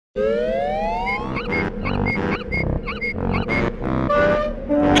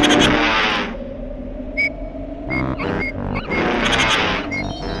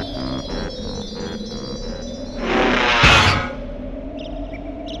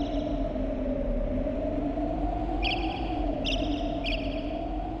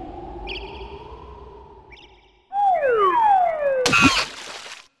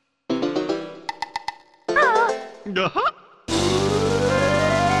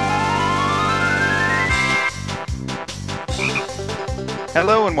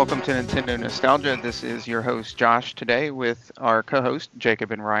Hello and welcome to Nintendo Nostalgia. This is your host Josh today with our co-host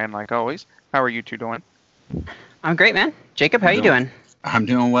Jacob and Ryan, like always. How are you two doing? I'm great, man. Jacob, how you doing? I'm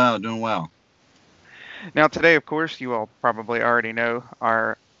doing well, Now today, of course, you all probably already know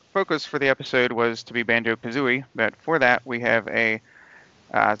our focus for the episode was to be Banjo-Kazooie, but for that we have a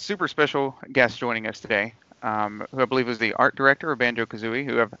super special guest joining us today, who I believe is the art director of Banjo-Kazooie,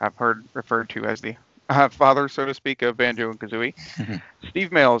 who I've heard referred to as the father, so to speak, of Banjo and Kazooie.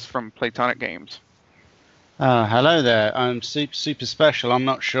 Steve Mills from Playtonic Games. Hello there. I'm super special. I'm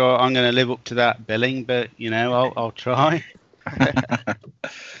not sure I'm going to live up to that billing, but I'll try.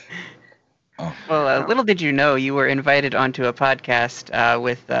 Well, little did you know you were invited onto a podcast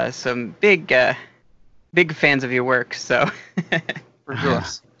with some big fans of your work. So For sure.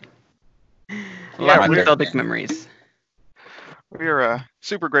 a lot of nostalgic memories. We're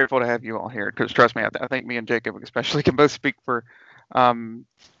super grateful to have you all here because trust me, I think me and Jacob especially can both speak for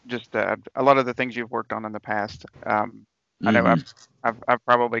just a lot of the things you've worked on in the past. I know I've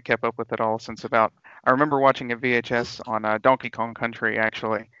probably kept up with it all since about. I remember watching a VHS on Donkey Kong Country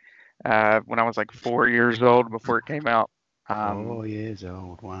actually when I was like 4 years old before it came out. 4 years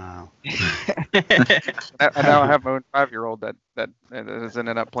old, wow. And now I have my own 5-year-old that has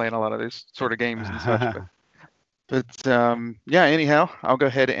ended up playing a lot of these sort of games and such. But yeah, anyhow, I'll go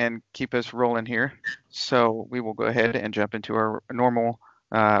ahead and keep us rolling here. So we will go ahead and jump into our normal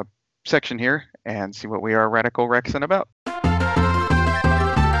section here and see what we are Radical Rexing about.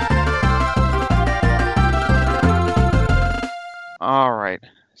 All right.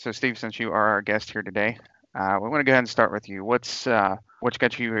 So Steve, since you are our guest here today, we want to go ahead and start with you. What's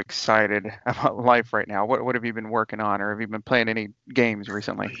got you excited about life right now? What have you been working on, or have you been playing any games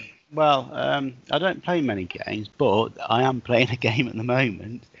recently? Well, I don't play many games, but I am playing a game at the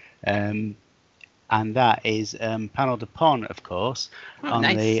moment, and that is Panel de Pon, of course, on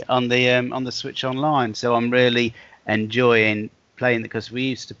the Switch Online. So I'm really enjoying playing because we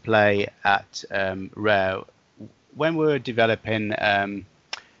used to play at Rare when we were developing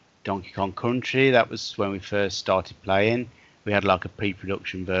Donkey Kong Country. That was when we first started playing. We had like a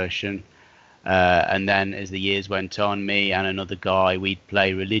pre-production version. And then as the years went on, me and another guy, we'd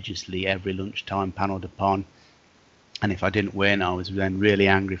play religiously every lunchtime Panel de Pon. And if I didn't win, I was then really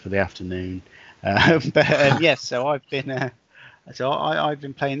angry for the afternoon. But yes, so I've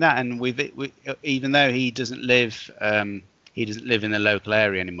been playing that, and we even though he doesn't live in the local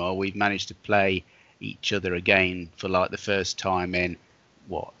area anymore, we've managed to play each other again for like the first time in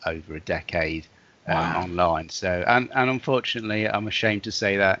over a decade. Online. So and unfortunately, I'm ashamed to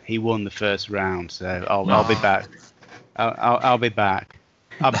say that he won the first round. So I'll be back. I'll be back.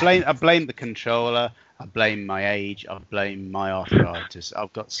 I blame the controller. I blame my age. I blame my arthritis.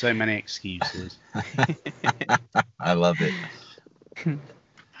 I've got so many excuses. I love it. It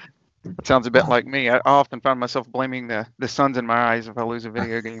sounds a bit like me. I often find myself blaming the suns in my eyes if I lose a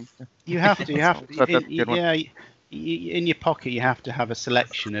video game. You have to. In your pocket, you have to have a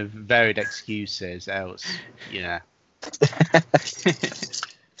selection of varied excuses, else, That's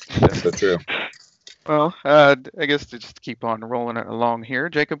so true. Well, I guess to just keep on rolling it along here,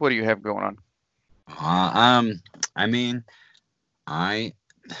 Jacob, what do you have going on? I mean,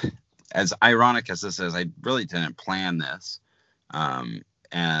 as ironic as this is, I really didn't plan this,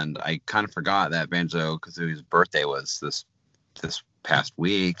 and I kind of forgot that Banjo-Kazooie's birthday was this past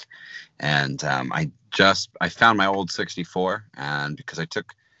week, and I found my old 64, and because I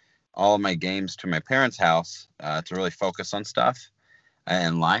took all of my games to my parents' house to really focus on stuff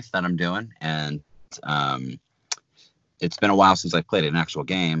in life that I'm doing, and it's been a while since I played an actual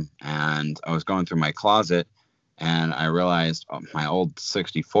game, and I was going through my closet, and I realized my old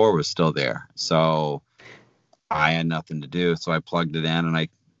 64 was still there, so I had nothing to do, so I plugged it in, and I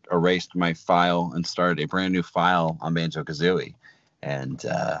erased my file and started a brand new file on Banjo-Kazooie. And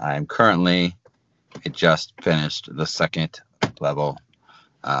I'm currently, I just finished the second level.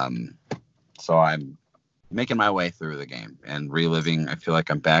 So I'm making my way through the game and reliving. I feel like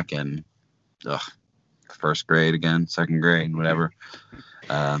I'm back in first grade again, second grade, whatever.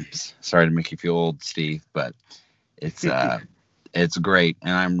 Sorry to make you feel old, Steve, but it's great.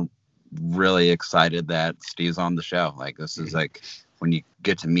 And I'm really excited that Steve's on the show. Like, this is like when you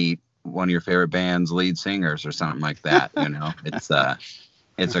get to meet one of your favorite band's lead singers or something like that,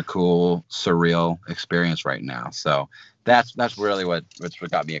 it's a cool, surreal experience right now. So that's really what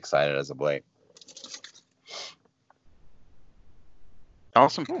got me excited as of late.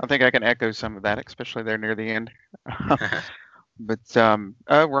 Awesome. I think I can echo some of that, especially there near the end. But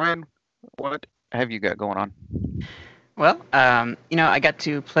Ryan, what have you got going on? Well, I got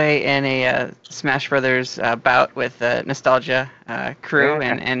to play in a Smash Brothers bout with Nostalgia crew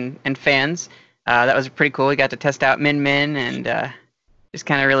Yeah. and fans. That was pretty cool. We got to test out Min Min and just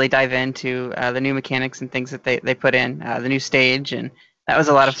kind of really dive into the new mechanics and things that they put in, the new stage, and that was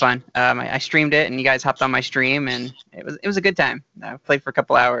a lot of fun. I streamed it, and you guys hopped on my stream, and it was a good time. I played for a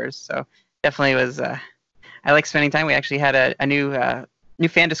couple hours, so definitely was. I like spending time. We actually had a new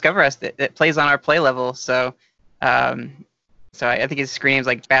fan discover us that plays on our play level, so. I think his screen name's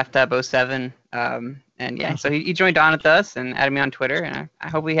like Bathtub07. And yeah, so he joined on with us and added me on Twitter, and I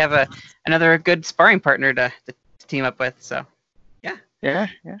hope we have another good sparring partner to team up with. So yeah. Yeah.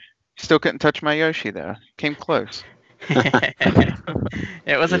 Still couldn't touch my Yoshi though. Came close.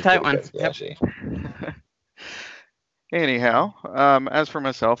 It was a tight one. Yep. Anyhow, as for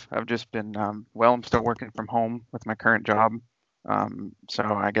myself, I've just been I'm still working from home with my current job. So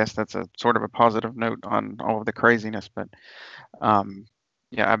I guess that's a sort of a positive note on all of the craziness. But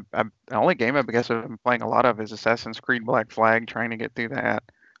yeah, the only game I guess I've been playing a lot of is Assassin's Creed Black Flag, trying to get through that.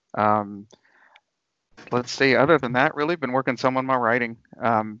 Let's see. Other than that, really been working some on my writing.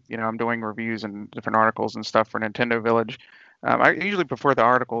 I'm doing reviews and different articles and stuff for Nintendo Village. I usually prefer the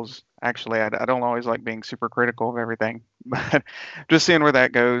articles. Actually, I don't always like being super critical of everything, but just seeing where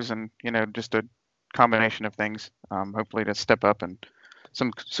that goes, and just a combination of things. Hopefully, to step up in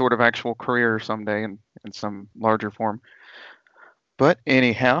some sort of actual career someday in some larger form. But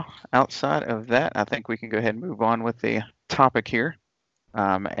anyhow, outside of that, I think we can go ahead and move on with the topic here,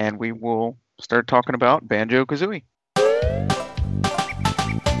 and we will start talking about Banjo-Kazooie.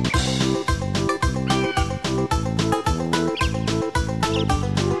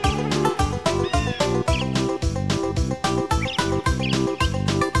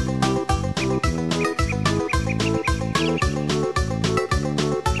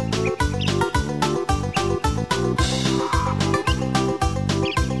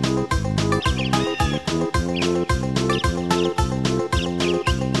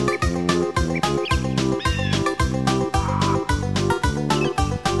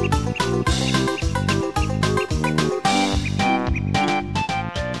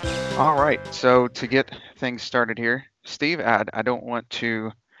 All right, so to get things started here, Steve, I don't want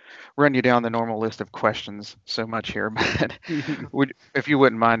to run you down the normal list of questions so much here, but if you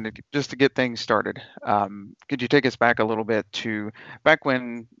wouldn't mind, just to get things started, could you take us back a little bit to back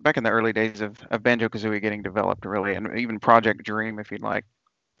in the early days of Banjo-Kazooie getting developed, really, and even Project Dream, if you'd like?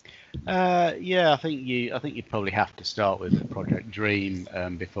 Yeah, I think you probably have to start with Project Dream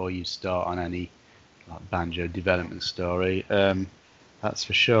before you start on any Banjo development story. That's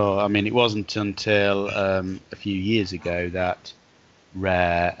for sure. I mean, it wasn't until a few years ago that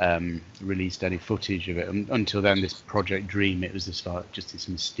Rare released any footage of it. Until then, this Project Dream, it was just this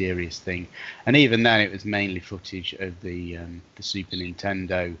mysterious thing, and even then, it was mainly footage of the Super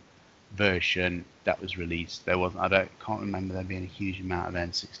Nintendo version that was released. There wasn't. Can't remember there being a huge amount of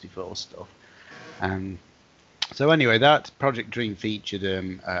N64 stuff. So anyway, that Project Dream featured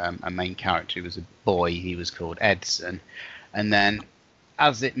a main character. He was a boy. He was called Edson, and then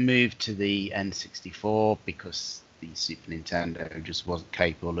as it moved to the N64, because the Super Nintendo just wasn't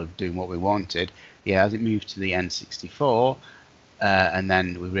capable of doing what we wanted, as it moved to the N64, and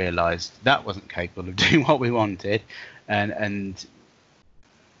then we realised that wasn't capable of doing what we wanted, and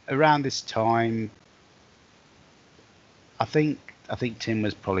around this time, I think Tim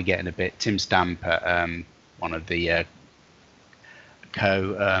was probably getting a bit. Tim Stamper, one of the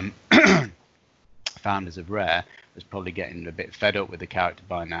co-founders of Rare, was probably getting a bit fed up with the character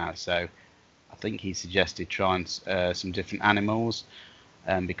by now. So I think he suggested trying some different animals,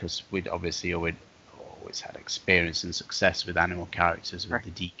 because we'd always had experience and success with animal characters with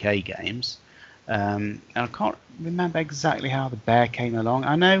the DK games. And I can't remember exactly how the bear came along.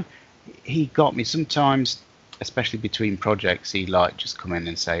 I know he got me sometimes, especially between projects. He'd just come in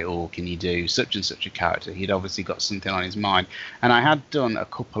and say, "Oh, can you do such and such a character?" He'd obviously got something on his mind, and I had done a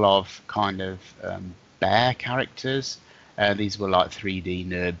couple of kind of bear characters. These were like 3D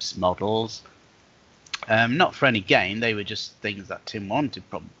NURBS models, not for any game. They were just things that Tim wanted,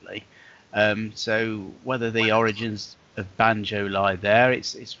 probably. So whether the origins of Banjo lie there,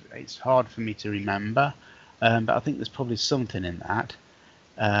 it's hard for me to remember, but I think there's probably something in that.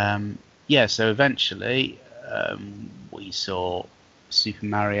 So eventually we saw Super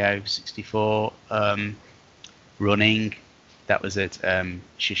Mario 64 running. That was at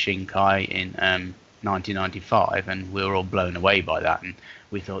Shishinkai in 1995, and we were all blown away by that, and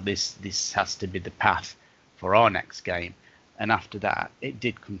we thought this has to be the path for our next game. And after that, it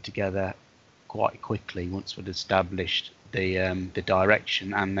did come together quite quickly once we'd established the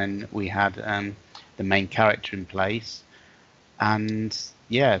direction, and then we had the main character in place. and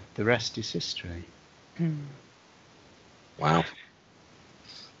yeah, the rest is history. Wow.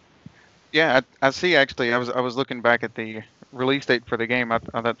 Yeah, I see. Actually, I was looking back at the release date for the game. I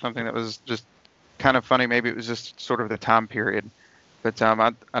thought something that was just kind of funny. Maybe it was just sort of the time period. But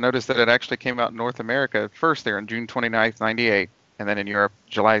I noticed that it actually came out in North America first there on June 29th, 98, and then in Europe,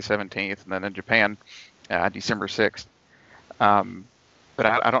 July 17th, and then in Japan, December 6th. But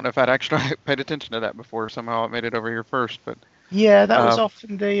I don't know if I'd actually paid attention to that before. Somehow it made it over here first. But Yeah, that was uh,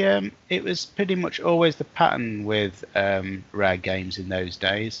 often the. It was pretty much always the pattern with Rare games in those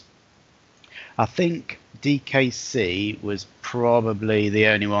days. I think DKC was probably the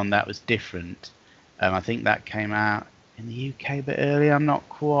only one that was different. I think that came out in the UK a bit early. I'm not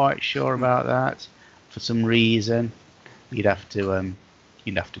quite sure about that for some reason. You'd have to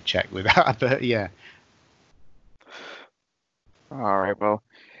check with that, but yeah. all right. Well,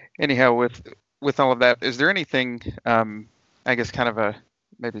 anyhow, with all of that, is there anything? I guess kind of a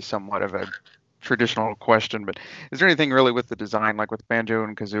maybe somewhat of a traditional question, but is there anything really with the design, like with Banjo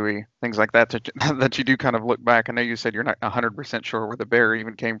and Kazooie, things like that, that you do kind of look back? I know you said you're not 100% sure where the bear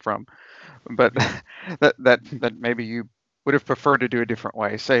even came from, but that maybe you would have preferred to do a different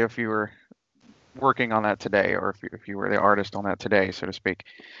way. Say if you were working on that today, or if you were the artist on that today, so to speak.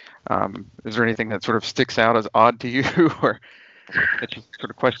 Is there anything that sort of sticks out as odd to you, or that you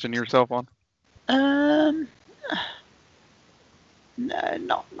sort of question yourself on? Um,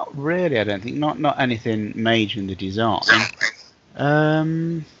 no, not really. I don't think not anything major in the design.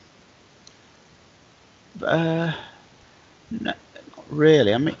 Um, no, not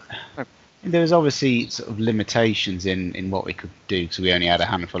really. I mean, there was obviously sort of limitations in what we could do because we only had a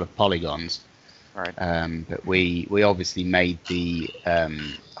handful of polygons. Right. But we obviously made the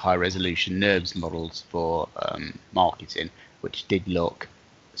high resolution NURBS models for marketing, which did look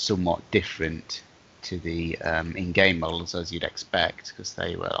somewhat different to the in-game models as you'd expect because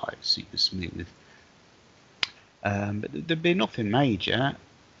they were like super smooth. But there'd be nothing major,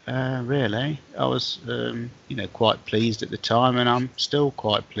 really. I was, quite pleased at the time, and I'm still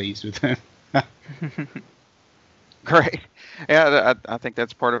quite pleased with them. Great. Yeah, I think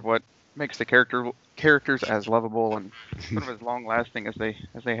that's part of what makes the characters as lovable and sort of as long lasting as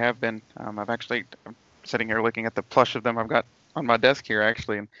they have been. I'm sitting here looking at the plush of them I've got on my desk here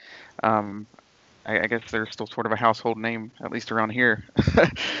actually, and um, I guess they're still sort of a household name at least around here.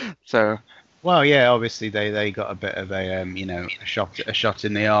 So Well, yeah, obviously they got a bit of a shot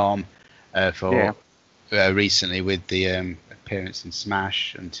in the arm yeah, for recently with the appearance in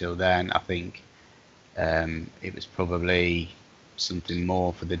Smash. Until then, I think it was probably something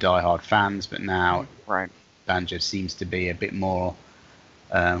more for the die-hard fans, but now right. Banjo seems to be a bit more.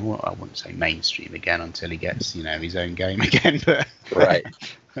 Well, I wouldn't say mainstream again until he gets his own game again. But Right.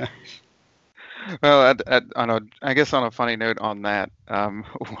 Well, I guess on a funny note on that,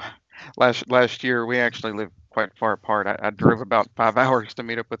 last year we actually lived quite far apart. I drove about 5 hours to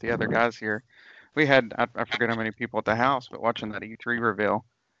meet up with the other guys here. We had I forget how many people at the house, but watching that E3 reveal,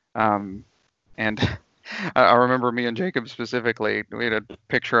 um, and I remember me and Jacob specifically. We had a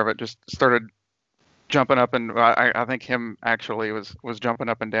picture of it, just started jumping up, and I think him actually was jumping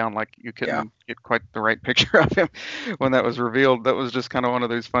up and down like you Yeah. couldn't get quite the right picture of him when that was revealed. That was just kind of one of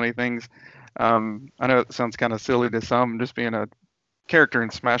those funny things. I know it sounds kind of silly to some, just being a character in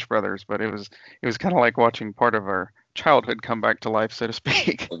Smash Brothers, but it was kind of like watching part of our childhood come back to life, so to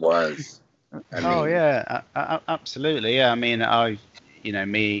speak. It was. oh yeah, absolutely. Yeah, I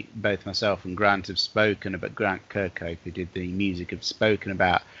mean, both myself and Grant have spoken about Grant Kirkhope, who did the music, have spoken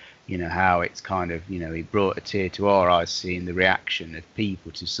about how it's kind of he brought a tear to our eyes seeing the reaction of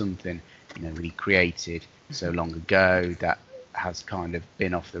people to something we created so long ago that has kind of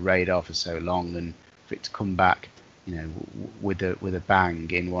been off the radar for so long, and for it to come back with a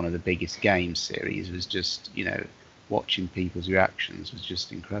bang in one of the biggest game series was just watching people's reactions was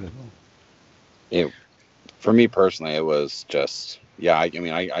just incredible. For me personally, it was just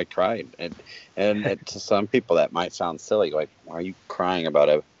I cried, and to some people that might sound silly, like why are you crying about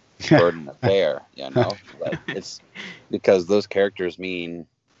a bird and a bear? But it's because those characters mean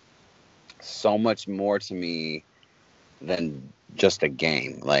so much more to me than just a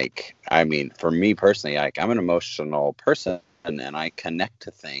game. Like, I mean, for me personally, like I'm an emotional person and I connect to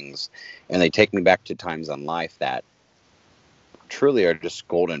things and they take me back to times in life that truly are just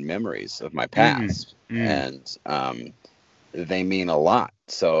golden memories of my past. And they mean a lot.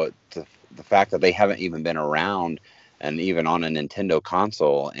 So the fact that they haven't even been around and even on a Nintendo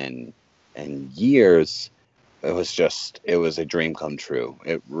console in years, it was a dream come true.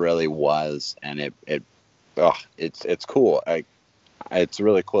 It really was. And it's cool. It's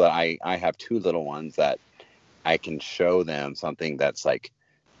really cool that I have two little ones that I can show them something that's like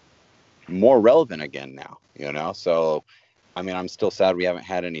more relevant again now, So, I mean, I'm still sad we haven't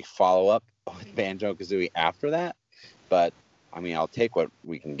had any follow up with Banjo-Kazooie after that, but I mean, I'll take what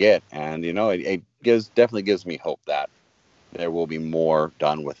we can get, and it definitely gives me hope that there will be more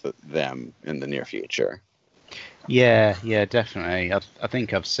done with them in the near future. Yeah, definitely. I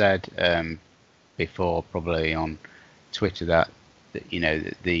think I've said before, probably on Twitter, that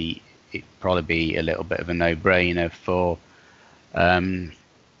it'd probably be a little bit of a no-brainer for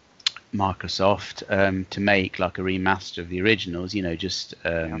Microsoft to make like a remaster of the originals. Just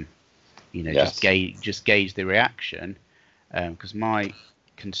just gauge the reaction. Because my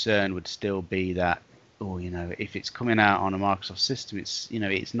concern would still be that, if it's coming out on a Microsoft system,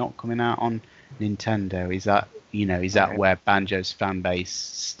 it's not coming out on Nintendo. Is that where Banjo's fan base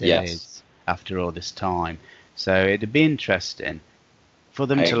still is after all this time? So it'd be interesting for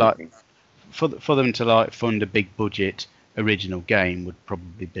them for them to fund a big budget original game would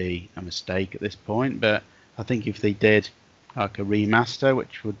probably be a mistake at this point. But I think if they did like a remaster,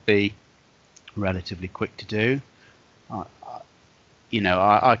 which would be relatively quick to do,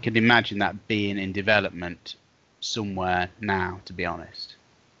 I could imagine that being in development somewhere now, to be honest.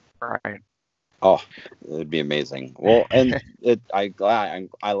 Right. Oh, it'd be amazing. Well, and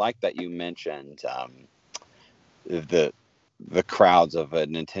I like that you mentioned the crowds of a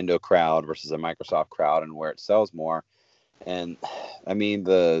Nintendo crowd versus a Microsoft crowd and where it sells more. And I mean,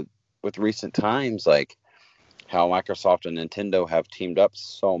 with recent times, like how Microsoft and Nintendo have teamed up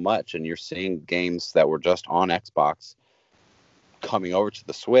so much, and you're seeing games that were just on Xbox coming over to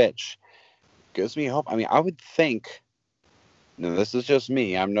the Switch, gives me hope. I mean, I would think, this is just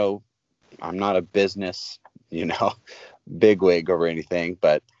me. I'm not a business, bigwig or anything,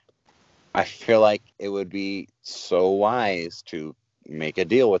 but I feel like it would be so wise to make a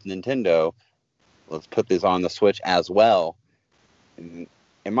deal with Nintendo. Let's put this on the Switch as well. In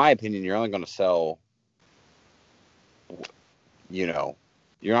my opinion, you're only going to sell, you're not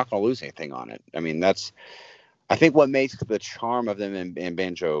going to lose anything on it. I mean, I think what makes the charm of them in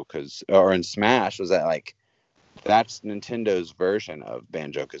Banjo or in Smash was that like that's Nintendo's version of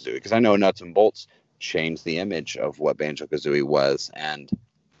Banjo-Kazooie, because I know Nuts and Bolts changed the image of what Banjo-Kazooie was, and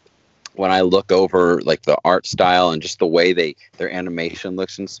when I look over like the art style and just the way their animation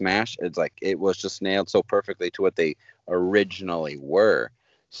looks in Smash, it's like it was just nailed so perfectly to what they originally were.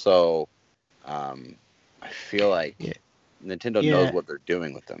 So I feel like Nintendo knows what they're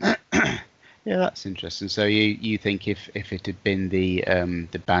doing with them. Yeah, that's interesting. So you think if it had been the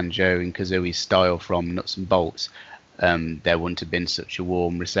Banjo and Kazooie style from Nuts and Bolts, there wouldn't have been such a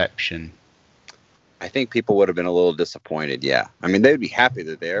warm reception? I think people would have been a little disappointed. Yeah, I mean they'd be happy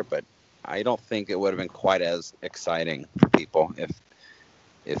they're there, but I don't think it would have been quite as exciting for people if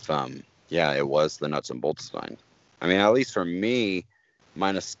it was the Nuts and Bolts design. I mean, at least for me,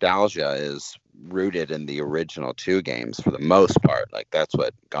 my nostalgia is rooted in the original 2 games for the most part. Like that's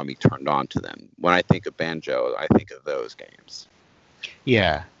what got me turned on to them. When I think of Banjo, I think of those games.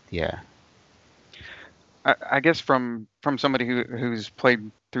 Yeah. I guess from somebody who's played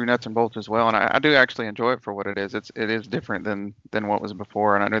through Nuts and Bolts as well, and I do actually enjoy it for what it is. It is different than what was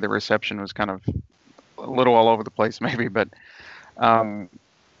before, and I know the reception was kind of a little all over the place maybe, but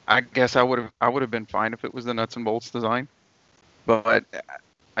I guess I would have been fine if it was the Nuts and Bolts design. But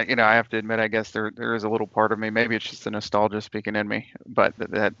I have to admit, I guess there is a little part of me, maybe it's just the nostalgia speaking in me, but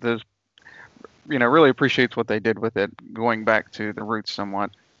that those really appreciates what they did with it, going back to the roots somewhat.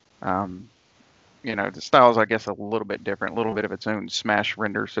 The style's, I guess, a little bit different, a little bit of its own Smash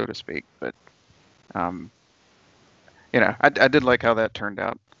render, so to speak. But, I did like how that turned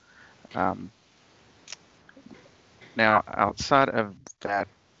out. Now, outside of that,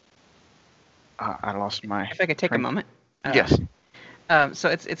 I lost my... If I could take a moment. Yes. So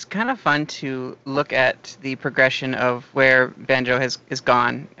it's kind of fun to look at the progression of where Banjo has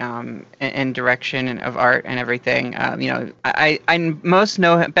gone in direction and of art and everything. I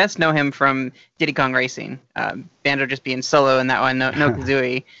best know him from Diddy Kong Racing. Banjo just being solo in that one, no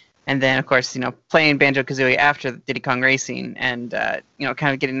Kazooie, and then of course playing Banjo-Kazooie after Diddy Kong Racing, and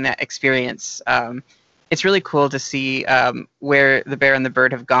kind of getting that experience. It's really cool to see where the Bear and the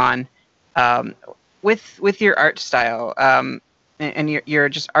Bird have gone with your art style. And your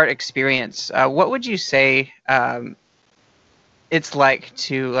just art experience, what would you say it's like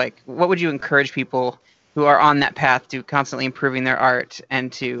to what would you encourage people who are on that path to constantly improving their art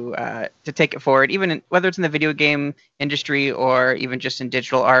and to take it forward, even whether it's in the video game industry or even just in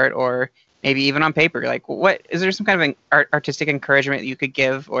digital art or maybe even on paper? Like, what is there some kind of artistic encouragement that you could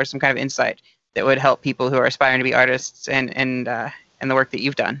give, or some kind of insight that would help people who are aspiring to be artists and the work that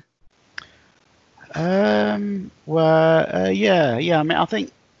you've done? Yeah. I mean, I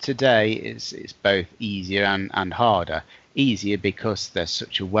think today it's both easier and harder. Easier because there's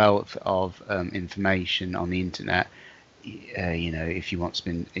such a wealth of information on the internet. If you want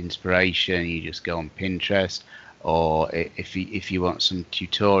some inspiration, you just go on Pinterest, or if you want some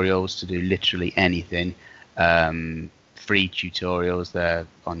tutorials to do literally anything, free tutorials there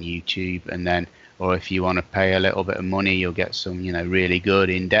on YouTube, and then, or if you want to pay a little bit of money, you'll get some really good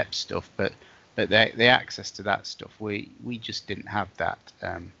in-depth stuff. But the access to that stuff, we just didn't have that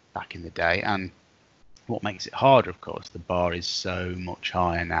back in the day. And what makes it harder, of course, the bar is so much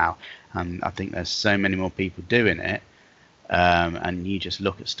higher now, and I think there's so many more people doing it. And you just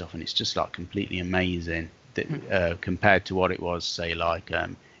look at stuff and it's just like completely amazing that, compared to what it was, say, like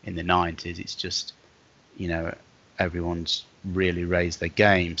in the 90s. It's just, everyone's really raised their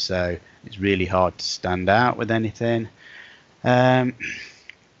game, so it's really hard to stand out with anything. Any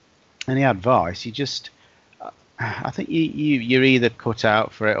advice? I think you're either cut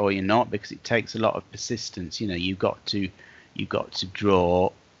out for it or you're not, because it takes a lot of persistence. You've got to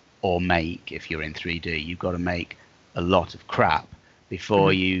draw or make. If you're in 3D, you've got to make a lot of crap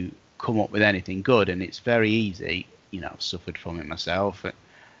before you come up with anything good, and it's very easy. I've suffered from it myself,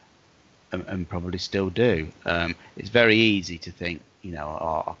 and probably still do. It's very easy to think,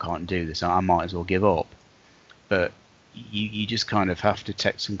 oh, I can't do this, I might as well give up. But you just kind of have to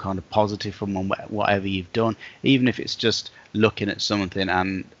take some kind of positive from whatever you've done, even if it's just looking at something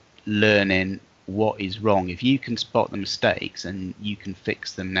and learning what is wrong. If you can spot the mistakes and you can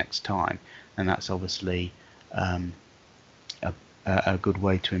fix them next time, and that's obviously a good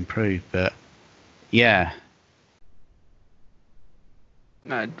way to improve. But yeah.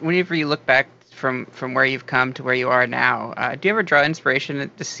 Whenever you look back from where you've come to where you are now, do you ever draw inspiration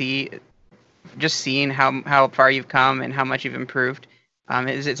to seeing how far you've come and how much you've improved?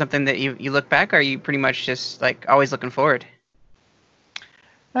 Is it something that you look back, or are you pretty much just like always looking forward?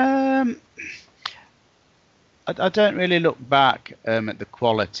 I don't really look back at the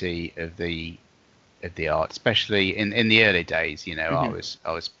quality of the art, especially in the early days. I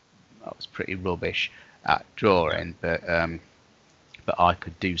was pretty rubbish at drawing, but I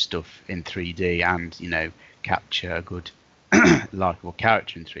could do stuff in 3D and capture a good likable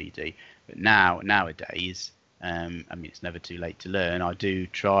character in 3D. But nowadays, I mean, it's never too late to learn. I do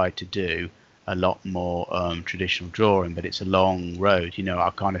try to do a lot more traditional drawing, but it's a long road.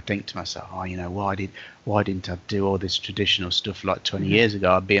 I kind of think to myself, why didn't I do all this traditional stuff like 20 years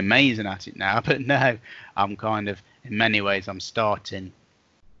ago? I'd be amazing at it now. But no, I'm kind of, in many ways, I'm starting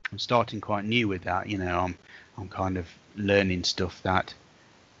quite new with that. I'm kind of learning stuff that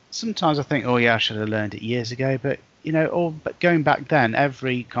sometimes I think, oh yeah, I should have learned it years ago. But but going back then,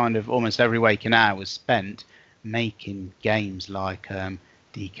 almost every waking hour was spent making games like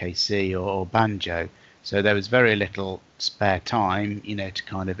DKC or Banjo, so there was very little spare time, to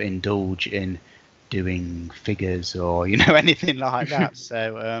kind of indulge in doing figures or anything like that.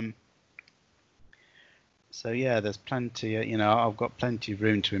 So yeah, there's plenty. I've got plenty of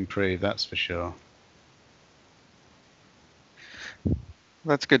room to improve. That's for sure.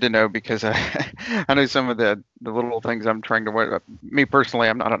 That's good to know, because I know some of the little things I'm trying to work. Me personally,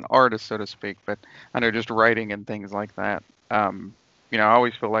 I'm not an artist, so to speak, but I know just writing and things like that. I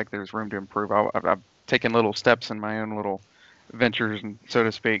always feel like there's room to improve. I've taken little steps in my own little ventures, and so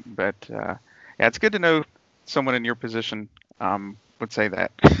to speak. But yeah, it's good to know someone in your position would say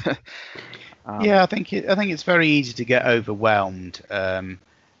that. Yeah, I think it's very easy to get overwhelmed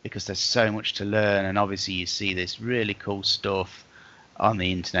because there's so much to learn, and obviously you see this really cool stuff on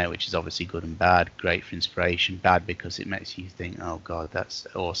the internet, which is obviously good and bad. Great for inspiration, bad because it makes you think, oh god, that's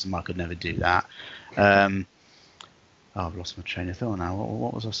awesome, I could never do that. I've lost my train of thought now.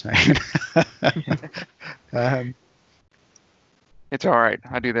 What was I saying? It's all right.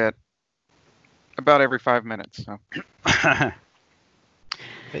 I do that about every 5 minutes. So.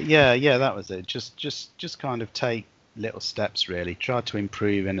 But yeah, that was it. Just kind of take little steps, really. Try to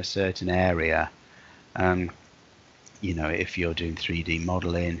improve in a certain area. If you're doing 3D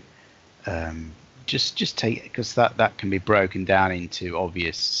modeling, just take, because that can be broken down into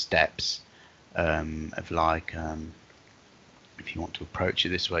obvious steps of like. If you want to approach it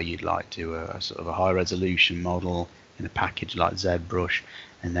this way, you'd like to a sort of a high resolution model in a package like ZBrush,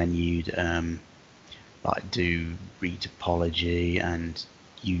 and then you'd like do retopology and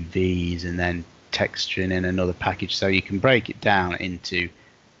UVs, and then texturing in another package. So you can break it down into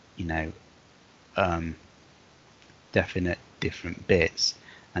definite different bits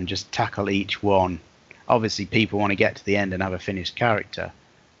and just tackle each one. Obviously people want to get to the end and have a finished character,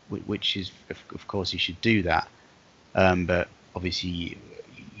 which is of course you should do that, but obviously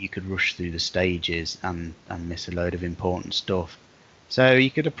you could rush through the stages and miss a load of important stuff. So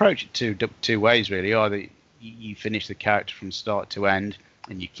you could approach it two ways really. Either you finish the character from start to end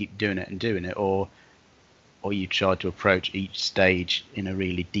and you keep doing it, or you try to approach each stage in a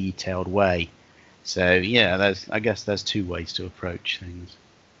really detailed way. So yeah, I guess there's two ways to approach things.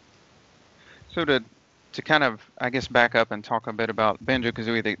 So to kind of, I guess, back up and talk a bit about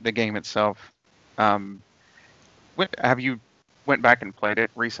Banjo-Kazooie, the game itself. Have you went back and played it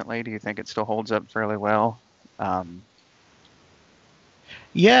recently? Do you think it still holds up fairly well?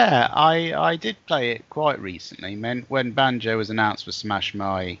 Yeah, I did play it quite recently. When Banjo was announced for Smash,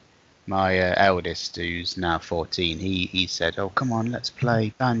 my eldest, who's now 14, he said, "Oh, come on, let's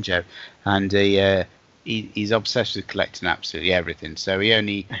play Banjo," and he's obsessed with collecting absolutely everything. So he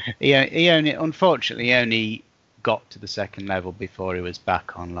only unfortunately only got to the second level before he was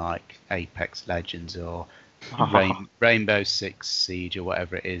back on like Apex Legends or Rainbow Six Siege or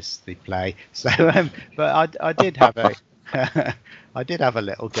whatever it is they play. So, but I did have a I did have a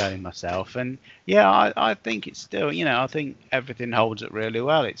little go myself, and yeah, I think it's still, I think everything holds up really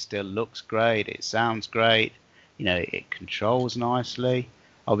well. It still looks great. It sounds great. It controls nicely.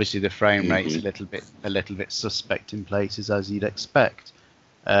 Obviously, the frame rate's a little bit suspect in places, as you'd expect.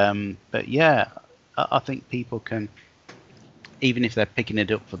 But yeah, I think people can, even if they're picking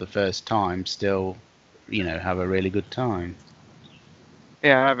it up for the first time, still, have a really good time.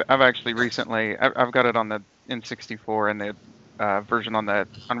 Yeah, I've actually recently I've got it on the N64 and the version on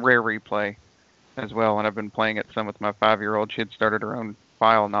Rare Replay as well, and I've been playing it some with my 5-year-old. She had started her own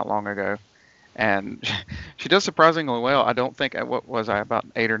file not long ago, and she does surprisingly well. I don't think, what was I, about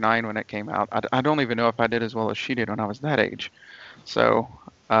 8 or 9 when it came out. I don't even know if I did as well as she did when I was that age. So,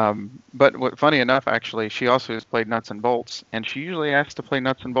 but funny enough, actually, she also has played Nuts and Bolts, and she usually asks to play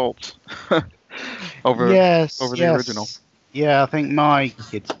Nuts and Bolts over the original. Yeah, I think my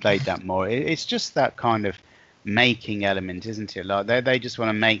kids played that more. It's just that kind of making element, isn't it? Like they just want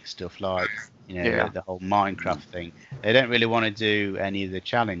to make stuff, like the whole Minecraft thing. They don't really want to do any of the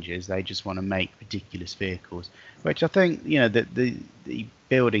challenges. They just want to make ridiculous vehicles, which I think the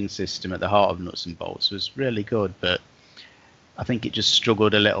building system at the heart of Nuts and Bolts was really good, but I think it just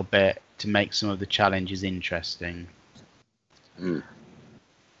struggled a little bit to make some of the challenges interesting.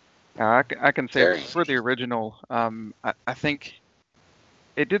 I can say for the original, I think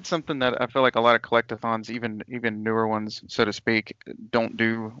it did something that I feel like a lot of collectathons, even newer ones, so to speak, don't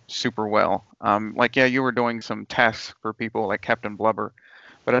do super well. Like, yeah, you were doing some tasks for people like Captain Blubber,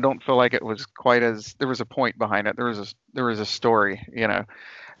 but I don't feel like it was quite as, there was a point behind it. There was a story,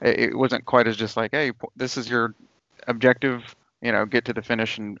 It wasn't quite as just like, hey, this is your objective, get to the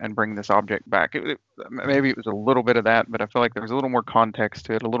finish and bring this object back. Maybe it was a little bit of that, but I feel like there was a little more context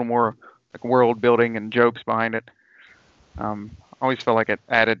to it, a little more like world building and jokes behind it. Always felt like it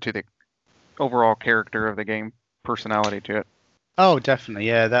added to the overall character of the game, personality to it. Oh, definitely,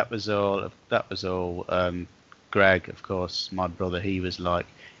 yeah. That was all. Greg, of course, my brother. He was like,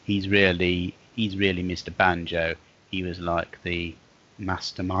 he's really Mr. Banjo. He was like the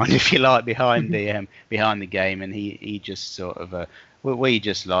mastermind, if you like, behind the game, and he just sort of we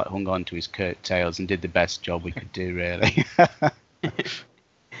just like hung on to his coattails and did the best job we could do, really.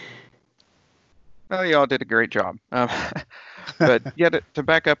 Well, you all did a great job. But yeah, to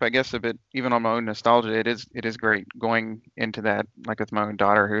back up, I guess, a bit, even on my own nostalgia, it is great going into that, like with my own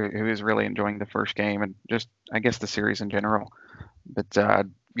daughter, who is really enjoying the first game and just, I guess, the series in general. But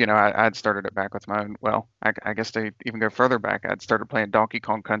I'd started it back with my own. Well, I guess to even go further back, I'd started playing Donkey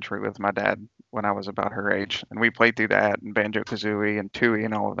Kong Country with my dad when I was about her age, and we played through that and Banjo-Kazooie and Tooie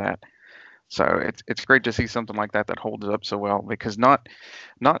and all of that. So it's great to see something like that holds up so well, because not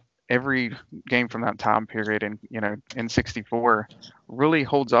every game from that time period in N64 really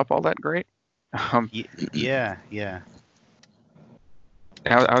holds up all that great. Yeah.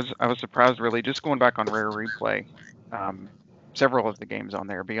 I was surprised, really, just going back on Rare Replay. Several of the games on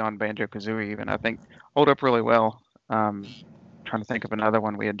there, beyond Banjo-Kazooie even, I think hold up really well. Trying to think of another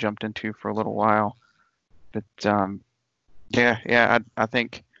one we had jumped into for a little while, but I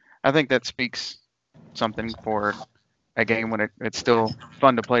think that speaks something for a game when it's still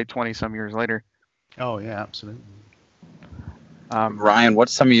fun to play 20 some years later. Oh yeah, absolutely. Ryan,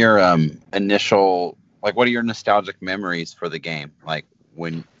 what's some of your initial, like, what are your nostalgic memories for the game? Like,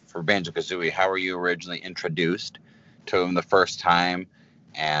 for Banjo-Kazooie, how were you originally introduced to them the first time,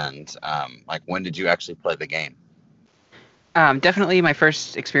 and like, when did you actually play the game? Definitely, my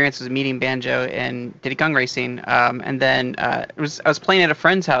first experience was meeting Banjo in Diddy Kong Racing, and then I was playing at a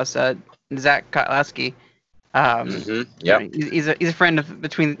friend's house, Zach Kotlowski. He's a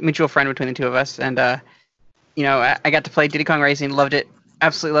friend mutual friend between the two of us, and I got to play Diddy Kong Racing, loved it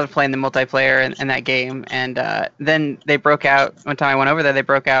absolutely loved playing the multiplayer in that game. And then they broke out, one time I went over there, they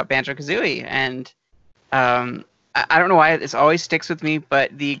broke out Banjo-Kazooie. And I don't know why this always sticks with me,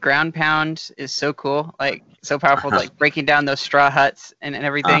 but the ground pound is so cool, like so powerful, like breaking down those straw huts and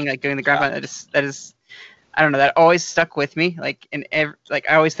everything, like doing the ground pound. That is, I don't know, that always stuck with me. Like like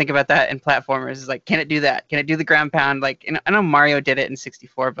I always think about that in platformers. Is like, can it do that? Can it do the ground pound? Like, I know Mario did it in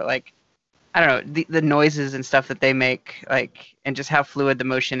 64, but like, I don't know, the noises and stuff that they make, like, and just how fluid the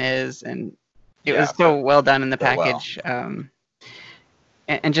motion is, and it was so well done in the package.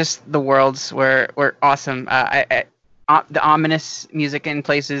 And just the worlds were awesome. The ominous music in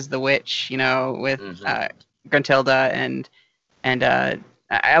places, the witch, with Gruntilda, and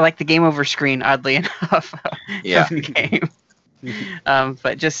I like the game over screen, oddly enough, of the game.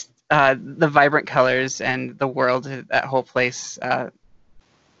 But just the vibrant colors and the world that whole place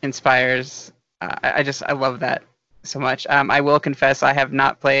inspires. I love that so much. I will confess I have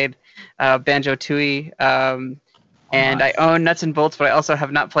not played Banjo-Tooie. And I own Nuts and Bolts, but I also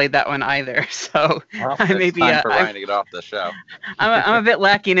have not played that one either. So I may be. Time for Ryan to get off the show. I'm a bit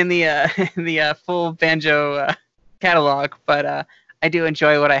lacking in the full Banjo catalog, but I do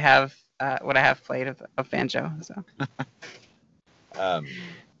enjoy what I have played of Banjo. So.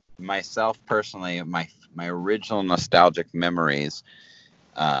 Myself personally, my original nostalgic memories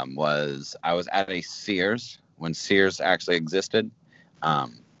was I was at a Sears when Sears actually existed.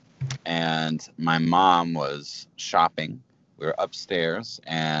 And my mom was shopping. We were upstairs,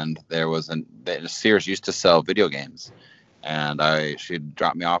 and the Sears used to sell video games, and she'd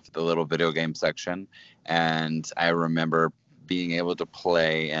drop me off at the little video game section, and I remember being able to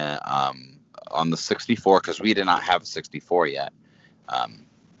play on the 64 because we did not have a 64 yet,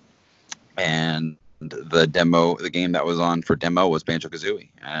 and the game that was on for demo was Banjo-Kazooie,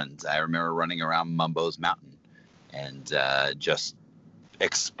 and I remember running around Mumbo's Mountain, and just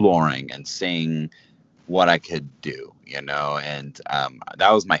exploring and seeing what I could do, and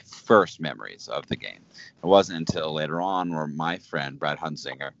that was my first memories of the game. It wasn't until later on where my friend Brad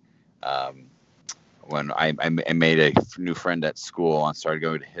Hunsinger, when I made a new friend at school and started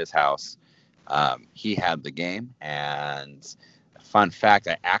going to his house, he had the game. And fun fact,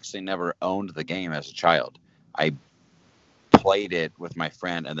 I actually never owned the game as a child. I played it with my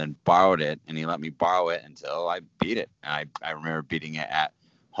friend and then borrowed it, and he let me borrow it until I beat it. And I remember beating it at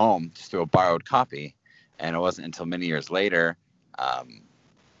home just through a borrowed copy. And it wasn't until many years later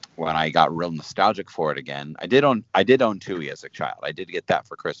when I got real nostalgic for it again. I did own Tooie as a child. I did get that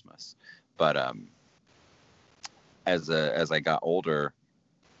for Christmas, but as I got older,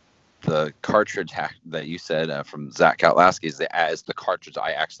 the cartridge that you said from Zach Katlaski is the cartridge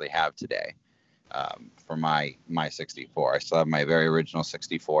I actually have today. For my 64. I still have my very original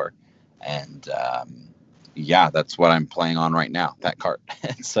 64, and that's what I'm playing on right now, that cart.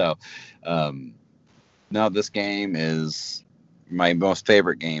 So no, this game is my most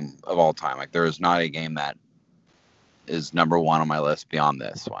favorite game of all time. Like, there is not a game that is number one on my list beyond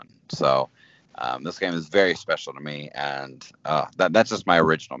this one. So this game is very special to me, and that's just my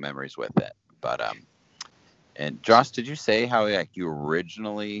original memories with it. But and Josh, did you say how you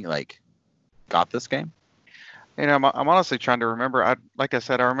originally got this game? I'm honestly trying to remember. Like I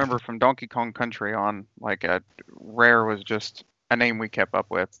said, I remember from Donkey Kong Country on, Rare was just a name we kept up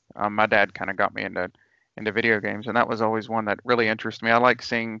with. My dad kind of got me into video games, and that was always one that really interested me. I like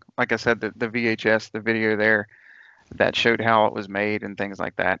seeing, like I said, the VHS, the video there that showed how it was made and things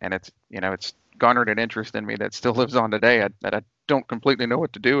like that. And it's garnered an interest in me that still lives on today that I don't completely know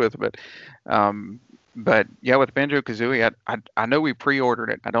what to do with. But yeah, with Banjo-Kazooie, I know we pre-ordered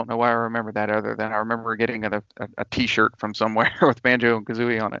it. I don't know why I remember that, other than I remember getting a T-shirt from somewhere with Banjo and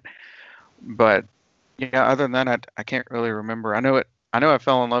Kazooie on it. But yeah, other than that, I can't really remember. I know I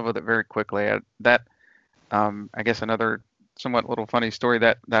fell in love with it very quickly. I guess another somewhat little funny story,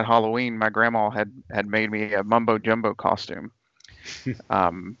 that Halloween, my grandma had made me a Mumbo Jumbo costume,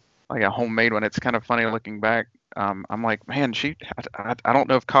 like a homemade one. It's kind of funny looking back. I'm like, man, I don't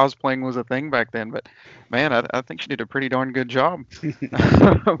know if cosplaying was a thing back then, but man, I think she did a pretty darn good job.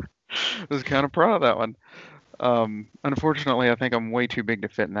 I was kind of proud of that one. Unfortunately, I think I'm way too big to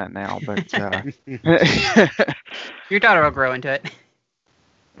fit in that now, but your daughter will grow into it.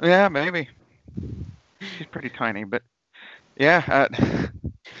 Yeah, maybe. She's pretty tiny, but yeah,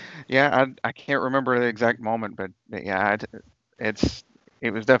 I can't remember the exact moment, but yeah,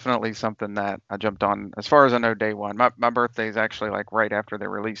 it was definitely something that I jumped on. As far as I know, day one. My birthday is actually right after the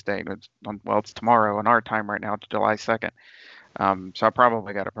release date. It's tomorrow in our time right now. It's July 2nd. So I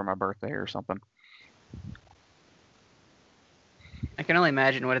probably got it for my birthday or something. I can only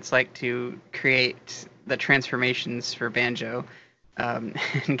imagine what it's like to create the transformations for Banjo.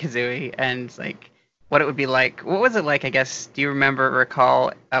 in Kazooie, and like what it would be like. What was it like? I guess. Do you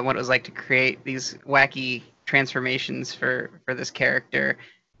recall what it was like to create these wacky transformations for this character?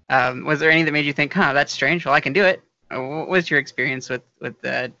 Was there any that made you think, "Huh, that's strange"? Well, I can do it. What was your experience with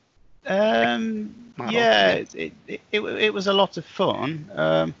the model? Yeah, it was a lot of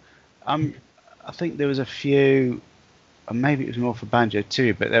fun. I think there was a few, and maybe it was more for Banjo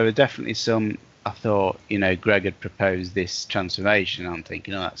too, but there were definitely some. I thought, Greg had proposed this transformation. I'm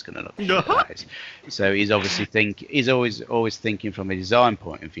thinking, oh, that's going to look shit, guys. So he's obviously he's always thinking from a design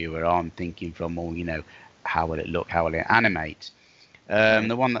point of view, where I'm thinking from, how will it look? How will it animate?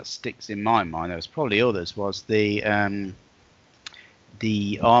 The one that sticks in my mind, there was probably others, was the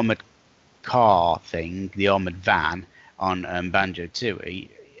armored car thing, the armored van on Banjo Tooie.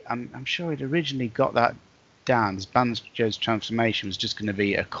 I'm sure he'd originally got that down. Banjo's transformation was just going to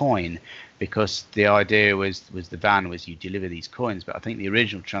be a coin, because the idea was the van was you deliver these coins. But I think the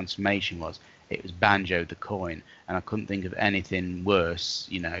original transformation was it was Banjo the coin, and I couldn't think of anything worse,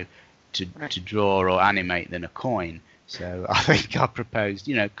 to draw or animate than a coin. So I think I proposed,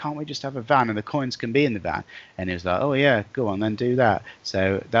 can't we just have a van and the coins can be in the van? And he was like, oh yeah, go on then, do that.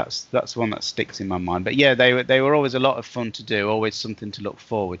 So that's one that sticks in my mind. But yeah, they were always a lot of fun to do, always something to look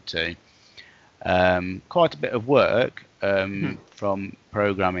forward to. Quite a bit of work from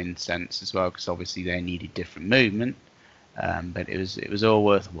programming sense as well, because obviously they needed different movement. But it was all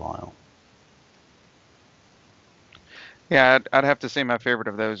worthwhile. Yeah, I'd have to say my favorite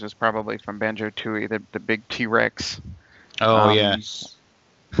of those was probably from Banjo Tooie, the big T-Rex. Oh, yes.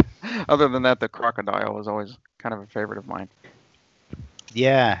 Other than that, the crocodile was always kind of a favorite of mine.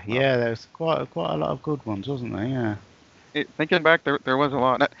 Yeah, there's quite a lot of good ones, wasn't there? Yeah. Thinking back, there was a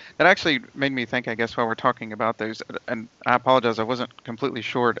lot. That actually made me think, I guess, while we're talking about those, and I apologize, I wasn't completely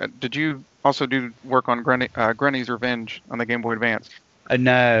sure. Did you also do work on Granny's Revenge on the Game Boy Advance?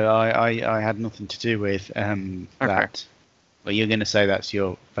 No, I had nothing to do with that. Well, you're going to say that's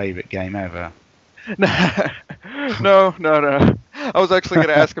your favourite game ever. No. I was actually going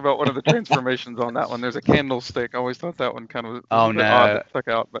to ask about one of the transformations on that one. There's a candlestick. I always thought that one kind of odd that stuck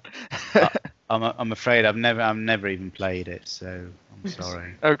out, but I'm afraid I've never even played it, so I'm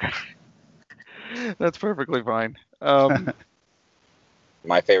sorry. Okay, that's perfectly fine.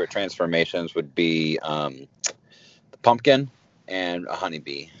 My favorite transformations would be the pumpkin and a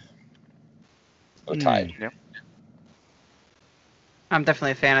honeybee. So tied. Yep. I'm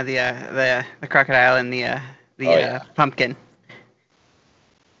definitely a fan of the crocodile and the pumpkin.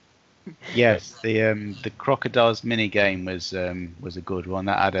 Yes, the crocodiles mini game was a good one.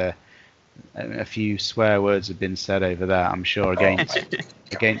 That had a few swear words have been said over that, I'm sure,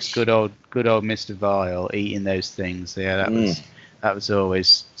 against good old Mr. Vile eating those things. Yeah, that was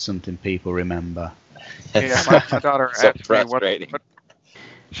always something people remember. Yeah, my daughter so asked me what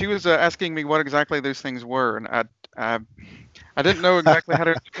she was asking me what exactly those things were, and I didn't know exactly how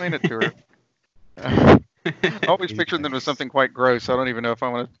to explain it to her. I always pictured them as something quite gross. So I don't even know if I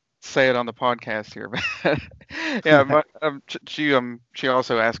want to say it on the podcast here. But yeah, but she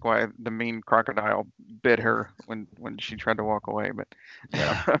also asked why the mean crocodile bit her when she tried to walk away. But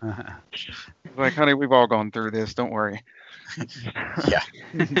yeah, like, honey, we've all gone through this. Don't worry. Yeah.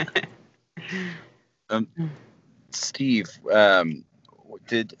 Steve,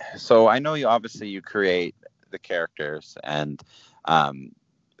 so I know you create the characters, and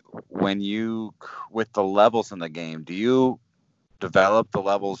when you with the levels in the game, do you develop the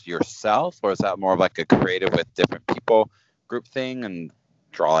levels yourself, or is that more like a creative with different people group thing and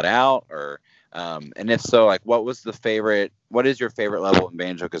draw it out? Or and if so, like, what is your favorite level in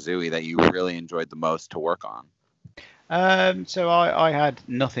Banjo-Kazooie that you really enjoyed the most to work on? So I had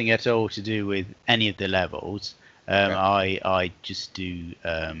nothing at all to do with any of the levels. I just do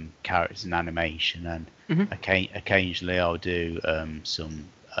characters and animation, and occasionally I'll do some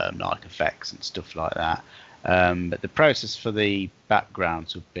like effects and stuff like that. But the process for the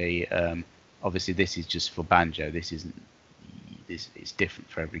backgrounds would be obviously this is just for Banjo. It's different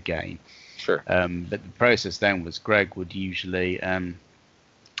for every game. Sure. But the process then was Greg would usually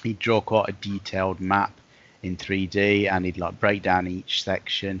he'd draw quite a detailed map in 3D, and he'd like break down each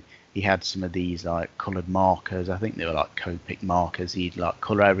section. He had some of these like coloured markers. I think they were like Copic markers. He'd like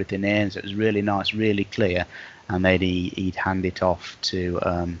colour everything in, so it was really nice, really clear. And then he'd hand it off to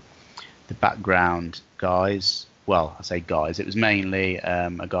the background guys. Well, I say guys. It was mainly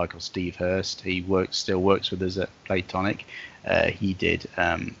a guy called Steve Hurst. He still works with us at Playtonic. He did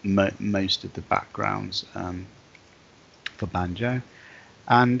most of the backgrounds for Banjo.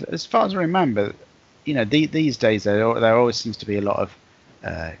 And as far as I remember, these days there always seems to be a lot of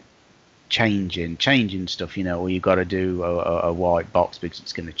changing stuff, or you've got to do a white box because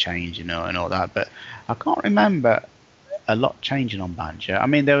it's going to change, and all that. But I can't remember a lot changing on Banjo. I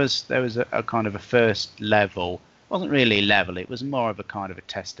mean, there was a kind of a first level. It wasn't really a level. It was more of a kind of a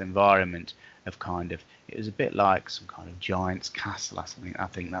test environment of it was a bit like some kind of giant's castle. I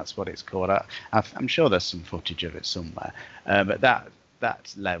think that's what it's called. I'm sure there's some footage of it somewhere, but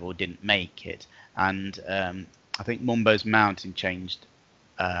that level didn't make it. And I think Mumbo's Mountain changed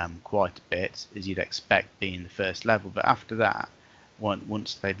quite a bit, as you'd expect being the first level. But after that,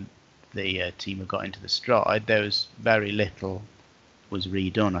 once the team had got into the stride, there was very little was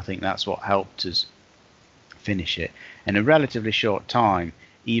redone. I think that's what helped us finish it in a relatively short time,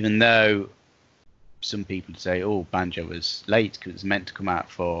 even though some people say, oh, Banjo was late because it was meant to come out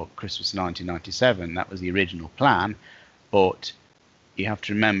for Christmas 1997. That was the original plan. But you have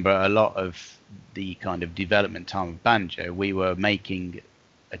to remember, a lot of the kind of development time of Banjo, we were making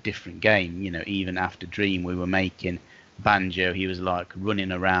a different game. Even after Dream, we were making Banjo. He was like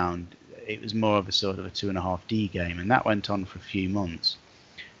running around. It was more of a sort of a 2.5D game, and that went on for a few months.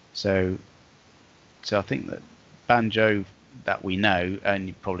 So I think that Banjo that we know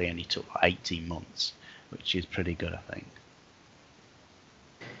probably only took like 18 months, which is pretty good, I think.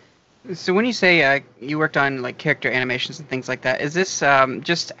 So when you say you worked on like character animations and things like that, is this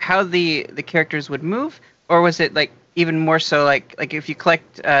just how the characters would move, or was it like even more so like if you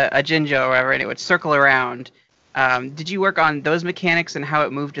collect a Jinjo or whatever and it would circle around? Did you work on those mechanics and how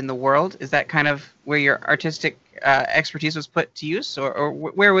it moved in the world? Is that kind of where your artistic expertise was put to use, or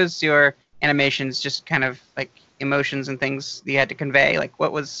where was your animations just kind of like emotions and things that you had to convey? Like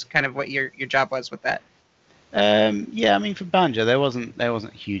what was kind of what your job was with that? Yeah, I mean, for Banjo, there wasn't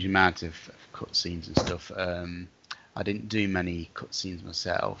a huge amount of cutscenes and stuff. I didn't do many cutscenes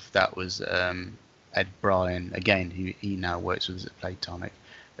myself. That was Ed Bryan, again, he now works with us at Playtonic,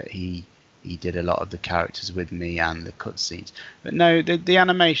 but he did a lot of the characters with me and the cutscenes. But no, the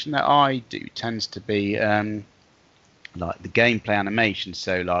animation that I do tends to be like the gameplay animation.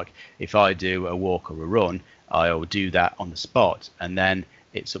 So like if I do a walk or a run, I'll do that on the spot, and then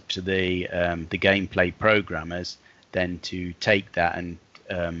it's up to the gameplay programmers then to take that and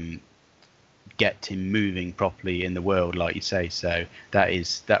get him moving properly in the world, like you say. So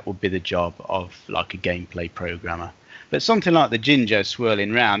that would be the job of like a gameplay programmer. But something like the Jinjo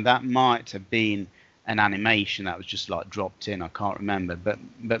swirling round, that might have been an animation that was just like dropped in. I can't remember, but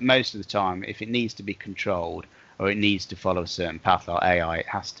most of the time, if it needs to be controlled or it needs to follow a certain path like AI, it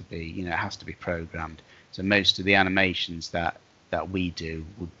has to be, it has to be programmed. So most of the animations that we do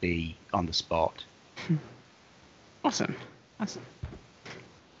would be on the spot. Awesome.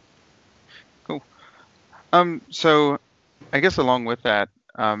 Cool. So I guess along with that,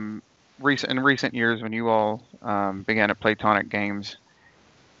 in recent years, when you all began at Playtonic Games,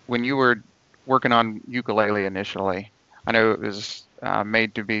 when you were working on Yooka-Laylee initially, I know it was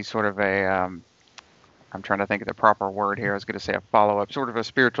made to be sort of a I'm trying to think of the proper word here. I was going to say a follow-up, sort of a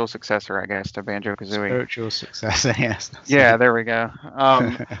spiritual successor, I guess, to Banjo-Kazooie. Spiritual successor, yes. Yeah, there we go.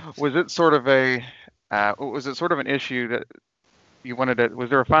 Was it sort of an issue that you wanted to? Was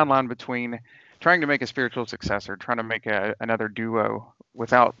there a fine line between trying to make a spiritual successor, trying to make another duo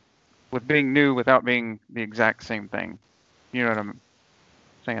with being new, without being the exact same thing? You know what I'm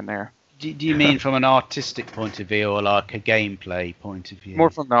saying there? Do you mean from an artistic point of view or like a gameplay point of view? More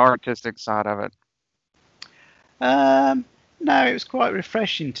from the artistic side of it. No, it was quite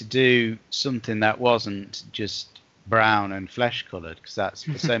refreshing to do something that wasn't just brown and flesh coloured, because that's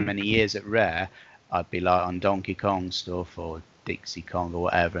for so many years at Rare, I'd be like on Donkey Kong stuff or Dixie Kong or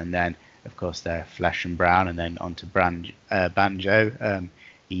whatever, and then of course they're flesh and brown, and then onto Banjo.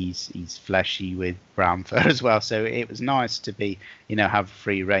 He's fleshy with brown fur as well, so it was nice to be, have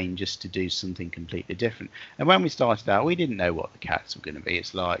free reign just to do something completely different. And when we started out, we didn't know what the cats were going to be.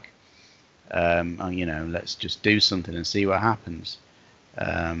 It's like, let's just do something and see what happens.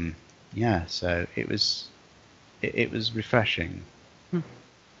 So it was refreshing.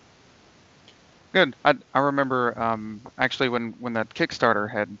 Good. I remember actually when that Kickstarter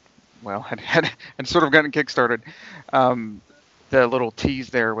had sort of gotten kickstarted, the little tease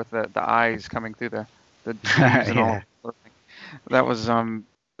there with the eyes coming through the tubes and Yeah. all.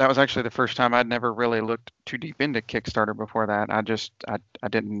 That was actually the first time. I'd never really looked too deep into Kickstarter before that. I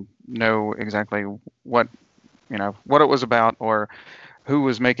didn't know exactly what it was about or who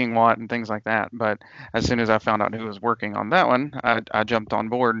was making what and things like that. But as soon as I found out who was working on that one, I jumped on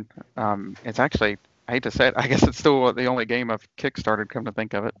board. It's actually, I hate to say it, I guess it's still the only game I've kickstarted, come to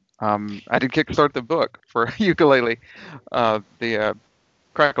think of it. I did kickstart the book for Yooka-Laylee, the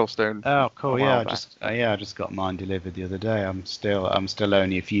Cracklestone. Oh, cool. a Yeah, while back. I just got mine delivered the other day. I'm still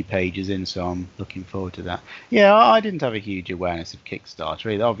only a few pages in, so I'm looking forward to that. Yeah, I didn't have a huge awareness of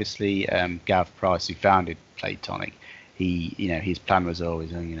Kickstarter either. Obviously, Gav Price, who founded Playtonic, his plan was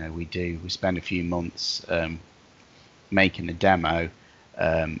always, we spend a few months making a demo,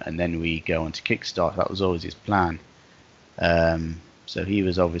 and then we go on to Kickstarter. That was always his plan. So he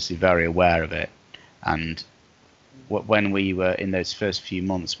was obviously very aware of it, and when we were in those first few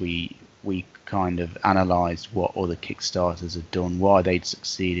months, we kind of analysed what other Kickstarters had done, why they'd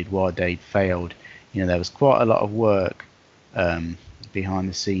succeeded, why they'd failed. There was quite a lot of work behind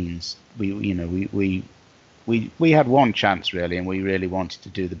the scenes. We had one chance really, and we really wanted to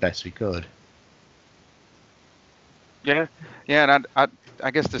do the best we could. Yeah, and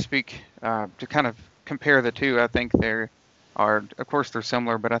I guess to speak to kind of compare the two, I think of course they're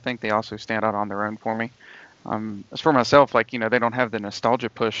similar, but I think they also stand out on their own for me. As for myself, they don't have the nostalgia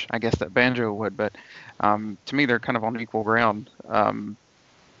push, I guess, that Banjo would, but to me they're kind of on equal ground.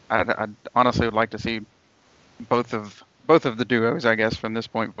 I honestly would like to see both of the duos, I guess, from this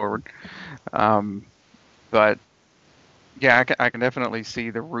point forward. But yeah, I can definitely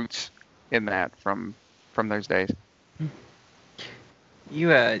see the roots in that from those days.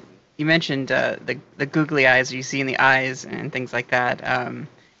 You mentioned the googly eyes you see in the eyes and things like that.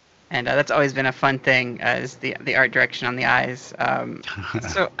 And that's always been a fun thing, is the art direction on the eyes.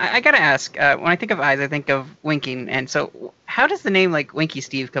 So I gotta ask, when I think of eyes, I think of winking. And so how does the name like Winky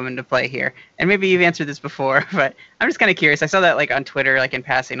Steve come into play here? And maybe you've answered this before, but I'm just kind of curious. I saw that like on Twitter, like in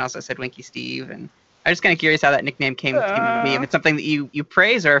passing, also said Winky Steve, and I'm just kind of curious how that nickname came to be. If it's something that you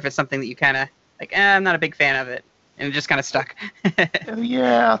praise, or if it's something that you kind of like, I'm not a big fan of it, and it just kind of stuck.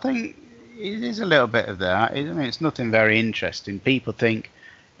 Yeah, I think it is a little bit of that. I mean, it's nothing very interesting. People think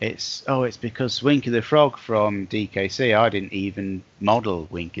it's because Winky the Frog from DKC. I didn't even model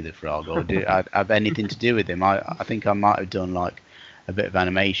Winky the Frog or have anything to do with him. I think I might have done like a bit of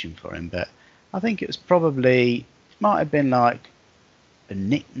animation for him, but I think it might have been like a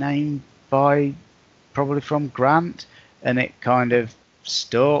nickname probably from Grant, and it kind of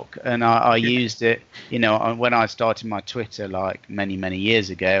stuck, and I used it. When I started my Twitter like many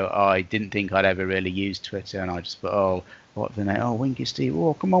years ago, I didn't think I'd ever really use Twitter, and I just thought, what the name? Oh, Winky Steve.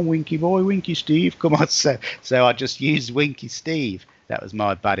 Oh, come on, Winky boy, Winky Steve, come on. So I just used Winky Steve. That was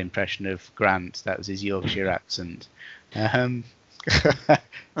my bad impression of Grant. That was his Yorkshire accent. So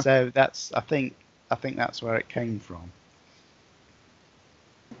I think that's where it came from.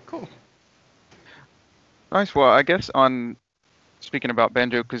 Cool. Nice. Well, I guess on speaking about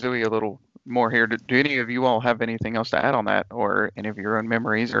Banjo-Kazooie a little more here, do any of you all have anything else to add on that, or any of your own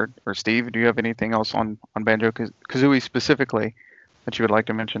memories, or Steve, do you have anything else on Banjo-Kazooie specifically that you would like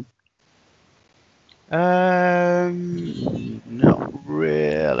to mention? Not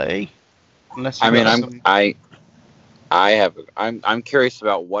really. Unless I'm curious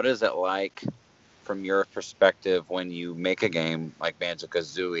about what is it like from your perspective when you make a game like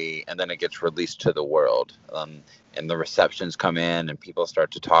Banjo-Kazooie and then it gets released to the world, and the receptions come in and people start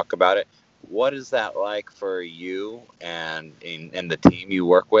to talk about it. What is that like for you and the team you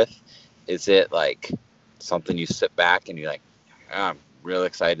work with? Is it like something you sit back and you're like, I'm really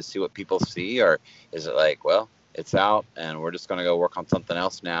excited to see what people see? Or is it like, well, it's out and we're just going to go work on something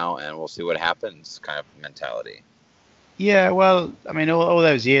else now and we'll see what happens kind of mentality? Yeah, well, I mean, all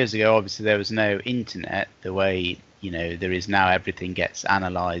those years ago, obviously there was no internet the way, there is now. Everything gets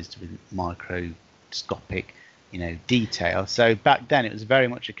analysed with microscopic, detail. So back then it was very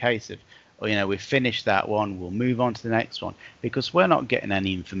much a case of, we finished that one, we'll move on to the next one, because we're not getting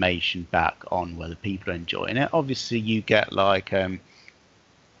any information back on whether people are enjoying it. Obviously, you get like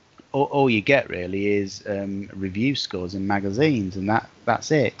all you get really is review scores in magazines, and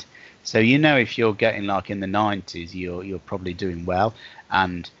that's it. So if you're getting like in the 90s, you're probably doing well,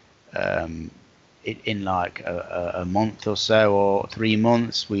 and in like a month or so or 3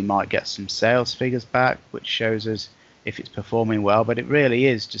 months, we might get some sales figures back, which shows us if it's performing well. But it really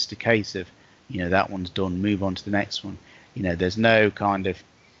is just a case of, that one's done, move on to the next one. There's no kind of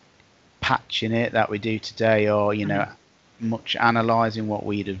patch in it that we do today, or much analysing what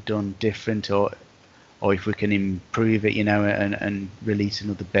we'd have done different, or if we can improve it, and release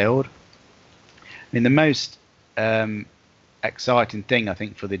another build. I mean, the most exciting thing I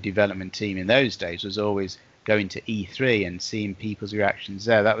think for the development team in those days was always going to E3 and seeing people's reactions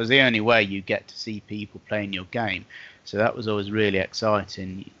there. That was the only way you get to see people playing your game. So that was always really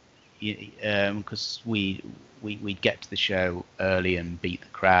exciting, because we'd get to the show early and beat the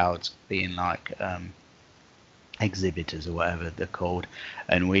crowds, being like exhibitors or whatever they're called,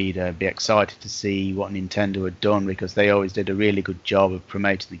 and we'd be excited to see what Nintendo had done, because they always did a really good job of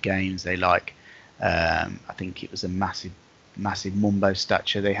promoting the games. They I think it was a massive Mumbo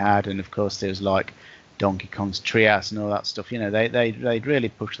statue they had, and of course there was like Donkey Kong's Treehouse and all that stuff. They'd really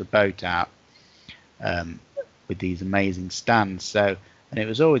pushed the boat out with these amazing stands. So, and it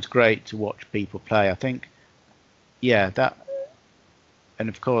was always great to watch people play. I think, that. And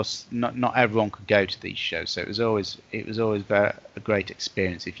of course, not everyone could go to these shows, so it was always a great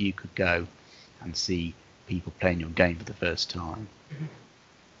experience if you could go and see people playing your game for the first time.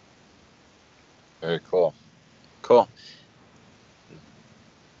 Very cool. Cool.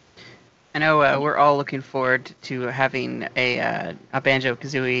 I know we're all looking forward to having a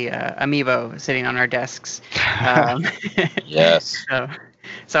Banjo-Kazooie amiibo sitting on our desks. Yes.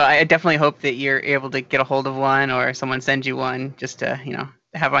 So I definitely hope that you're able to get a hold of one, or someone sends you one just to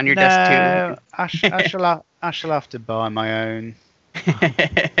have on your desk too. I shall have to buy my own.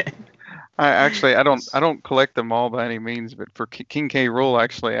 I don't collect them all by any means, but for King K. Rool,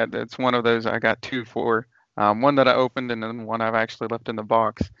 actually, it's one of those I got two for. One that I opened, and then one I've actually left in the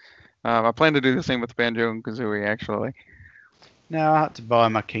box. I plan to do the same with Banjo and Kazooie, actually. No, I had to buy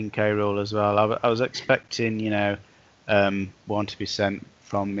my King K. Rool as well. I was expecting, one to be sent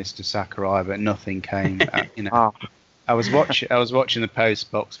from Mr. Sakurai, but nothing came. Oh. I was watching the post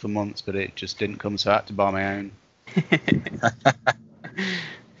box for months, but it just didn't come, so I had to buy my own.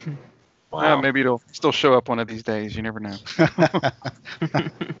 Wow. Maybe it'll still show up one of these days. You never know.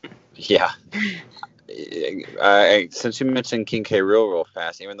 Yeah. Since you mentioned King K. Rool real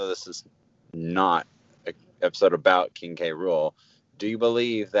fast, even though this is not an episode about King K. Rool, do you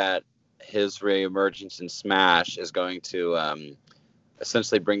believe that his reemergence in Smash is going to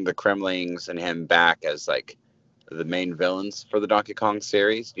essentially bring the Kremlings and him back as like the main villains for the Donkey Kong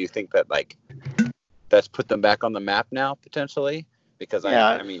series? Do you think that that's put them back on the map now potentially? Because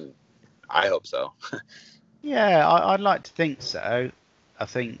I mean, I hope so. Yeah, I'd like to think so. I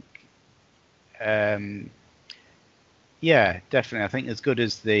think, definitely. I think as good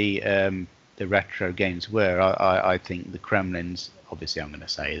as the retro games were, I think the Kremlins. Obviously, I'm going to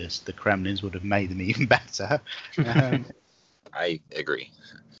say this: the Kremlins would have made them even better. I agree.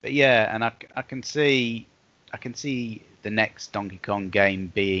 But yeah, and I can see the next Donkey Kong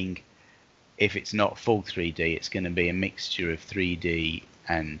game being, if it's not full 3D, it's going to be a mixture of 3D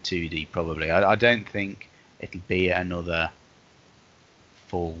and 2D probably. I don't think it'll be another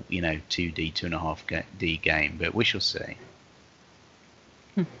full, 2D, 2.5D game, but we shall see.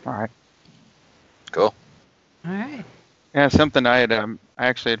 All right. Cool. All right. Yeah, something I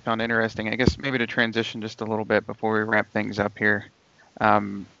actually had found interesting. I guess maybe to transition just a little bit before we wrap things up here.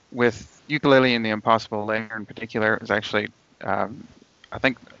 With Yooka-Laylee and the Impossible Lair in particular, it was actually, I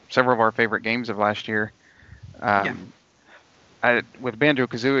think, several of our favorite games of last year. With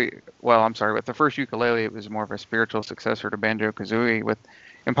Banjo-Kazooie, with the first Yooka-Laylee, it was more of a spiritual successor to Banjo-Kazooie. With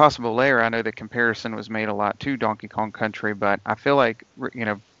Impossible Lair, I know the comparison was made a lot to Donkey Kong Country, but I feel like,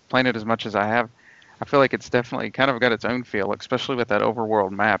 playing it as much as I have, I feel like it's definitely kind of got its own feel, especially with that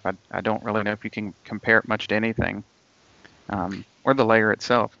overworld map. I don't really know if you can compare it much to anything, or the layer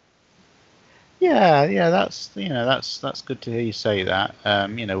itself. Yeah, that's good to hear you say that.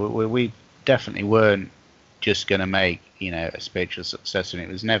 We definitely weren't just going to make a spiritual successor, and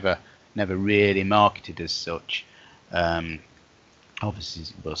it was never really marketed as such. Obviously,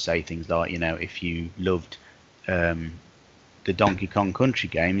 we'll say things like if you loved the Donkey Kong Country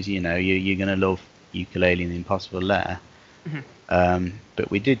games, you're going to love Yooka-Laylee and the Impossible Lair. Mm-hmm.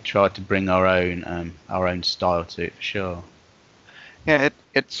 But we did try to bring our own style to it for sure. Yeah,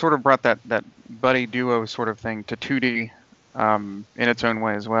 it sort of brought that buddy duo sort of thing to 2D in its own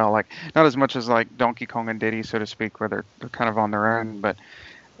way as well. Like, not as much as like Donkey Kong and Diddy, so to speak, where they're kind of on their own, but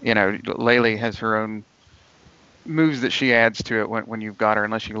Laylee has her own moves that she adds to it when you've got her.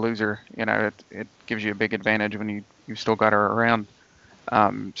 Unless you lose her, it gives you a big advantage when you've still got her around.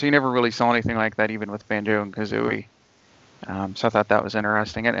 So you never really saw anything like that even with Banjo and Kazooie. So I thought that was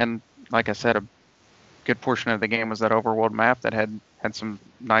interesting. And like I said, a good portion of the game was that overworld map that had some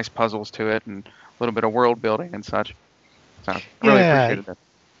nice puzzles to it and a little bit of world building and such. So I really appreciated that.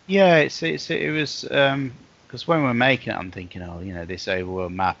 Yeah, it was because when we're making it, I'm thinking, this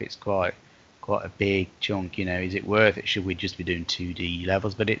overworld map, it's quite a big chunk. Is it worth it? Should we just be doing 2D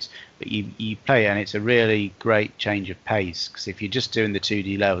levels? But you play it and it's a really great change of pace, because if you're just doing the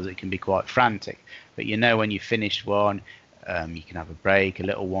 2D levels, it can be quite frantic. But when you finished one, you can have a break, a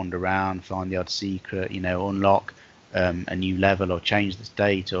little wander around, find the odd secret, unlock a new level or change the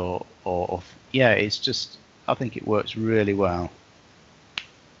state or it's just, I think it works really well.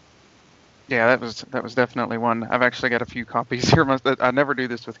 Yeah, that was definitely one. I've actually got a few copies here. I never do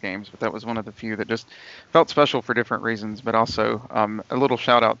this with games, but that was one of the few that just felt special for different reasons. But also a little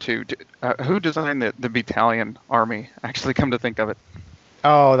shout out to who designed the battalion army. Actually, come to think of it,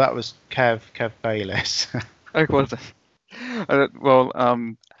 Oh, that was Kev Bayless. like was it? Well, I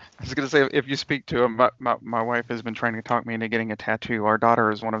was gonna say if you speak to him, my wife has been trying to talk me into getting a tattoo. Our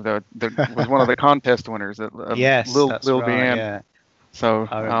daughter is one of was one of the contest winners at Yes, Lil that's Lil right. Deanne. Yeah, So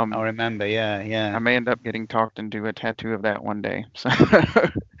I remember. Yeah, I yeah. may end up getting talked into a tattoo of that one day. So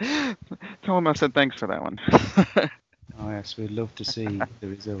tell him I said thanks for that one. Oh yes, we'd love to see the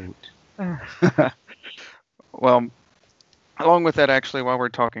result. Well, along with that, actually, while we're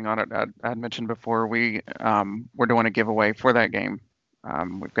talking on it, I'd mentioned before we're doing a giveaway for that game.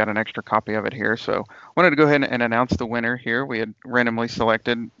 We've got an extra copy of it here, so wanted to go ahead and announce the winner here. We had randomly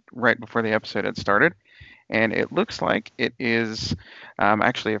selected right before the episode had started, and it looks like it is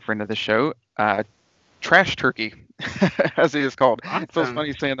actually a friend of the show, Trash Turkey, as he is called. Awesome. It feels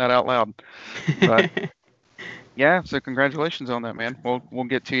funny saying that out loud, but yeah. So congratulations on that, man. We'll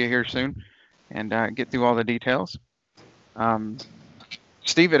get to you here soon, and get through all the details.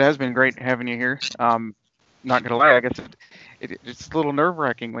 Steve, it has been great having you here. Not gonna lie, I guess it's a little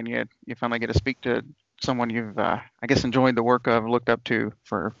nerve-wracking when you finally get to speak to someone you've I guess enjoyed the work of, looked up to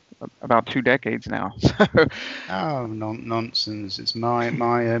for about 2 decades now. Oh, nonsense! It's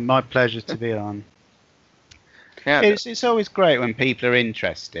my pleasure to be on. Yeah, It's always great when people are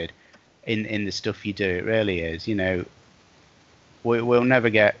interested in the stuff you do. It really is. You know, we'll never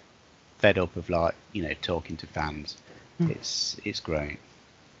get fed up of talking to fans. It's great.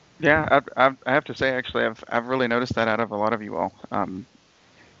 yeah. I have to say, actually, I've really noticed that out of a lot of you all.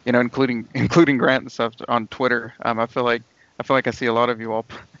 Including Grant and stuff on Twitter. I feel like I see a lot of you all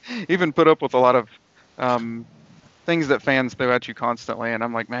even put up with a lot of things that fans throw at you constantly, and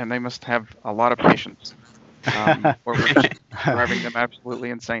I'm like, man, they must have a lot of patience. Or we're just driving them absolutely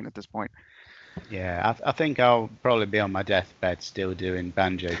insane at this point. Yeah, I think I'll probably be on my deathbed still doing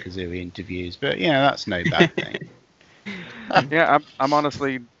Banjo-Kazooie interviews, but that's no bad thing. Yeah, I'm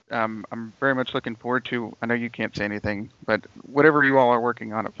honestly, I'm very much looking forward to. I know you can't say anything, but whatever you all are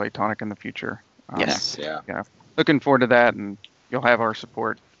working on at Playtonic in the future. Yes. Yeah. Looking forward to that, and you'll have our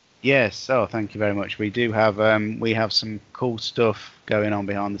support. Yes, thank you very much. We do have we have some cool stuff going on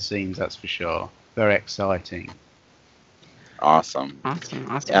behind the scenes, that's for sure. Very exciting. Awesome.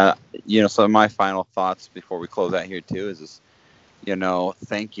 Yeah. So my final thoughts before we close out here too is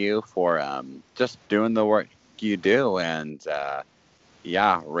thank you for just doing the work you do, and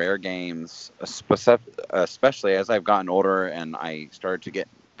Rare Games, especially as I've gotten older and I started to get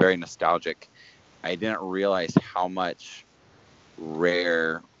very nostalgic, I didn't realize how much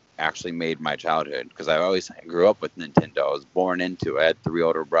Rare actually made my childhood, because I grew up with Nintendo. I was born into it. I had 3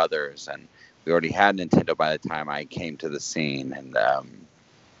 older brothers, and we already had Nintendo by the time I came to the scene. And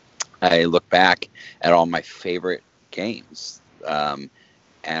I look back at all my favorite games, and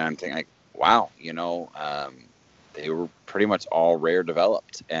I'm thinking, like, wow, they were pretty much all Rare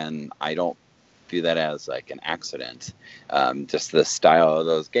developed, and I don't view that as like an accident. Just the style of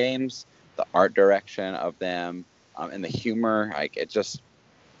those games, the art direction of them, and the humor, like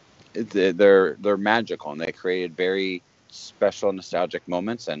they're magical, and they created very special nostalgic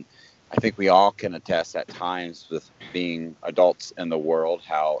moments. And I think we all can attest at times with being adults in the world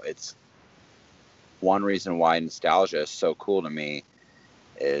how it's one reason why nostalgia is so cool to me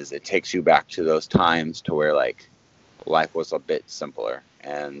is it takes you back to those times to where like life was a bit simpler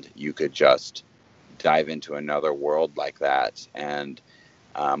and you could just dive into another world like that, and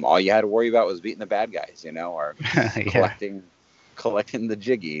all you had to worry about was beating the bad guys, or collecting the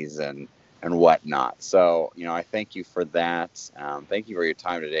jiggies and whatnot. So I thank you for that. Thank you for your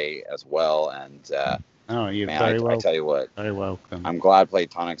time today as well. And you're very welcome. I tell you what, very welcome. I'm glad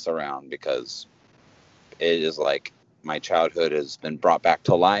Playtonic's around, because it is like my childhood has been brought back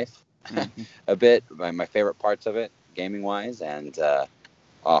to life a bit by my favorite parts of it, gaming wise. And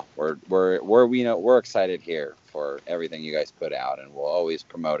we're excited here for everything you guys put out, and we'll always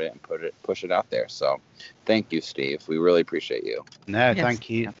promote it and push it out there. So thank you, Steve. We really appreciate you. No, yes.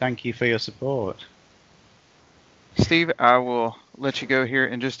 Thank you for your support. Steve, I will let you go here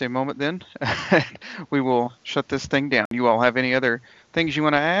in just a moment then. We will shut this thing down. You all have any other things you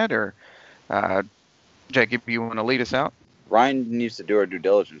want to add, or Jacob, you want to lead us out? Ryan needs to do our due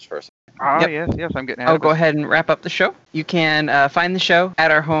diligence first. Yes, I'm getting I'll go ahead and wrap up the show. You can find the show at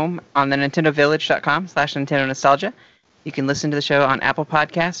our home on the nintendovillage.com/Nintendo Nostalgia. You can listen to the show on Apple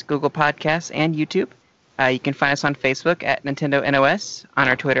Podcasts, Google Podcasts, and YouTube. You can find us on Facebook at Nintendo NOS, on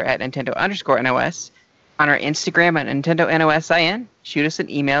our Twitter at Nintendo_NOS, on our Instagram at Nintendo NOSIN. Shoot us an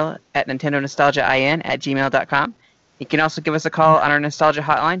email at nintendonostalgiain@gmail.com. You can also give us a call on our Nostalgia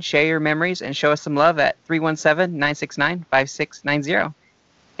hotline, share your memories, and show us some love at 317-969-5690.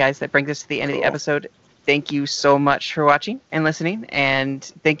 Guys, that brings us to the end of the episode. Thank you so much for watching and listening, and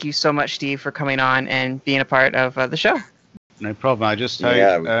thank you so much, Steve, for coming on and being a part of the show. No problem. I just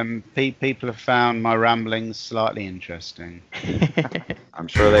hope people have found my ramblings slightly interesting. I'm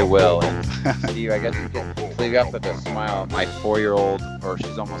sure they will. And Steve, I guess you have to smile. My 4-year-old, or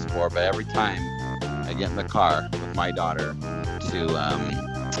she's almost 4, but every time I get in the car with my daughter to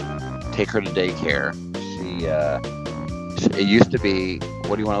take her to daycare, it used to be,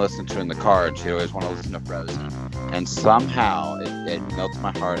 what do you want to listen to in the car? And she always want to listen to Frozen. And somehow it melts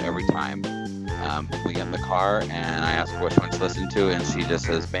my heart every time we get in the car and I ask her which one to listen to, and she just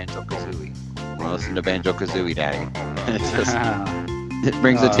says Banjo-Kazooie. I want to listen to Banjo-Kazooie, Daddy. And it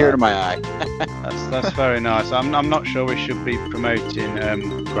brings a tear to my eye. That's very nice. I'm not sure we should be promoting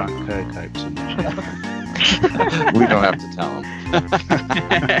Grant Kirkhope too much. We don't have to tell him.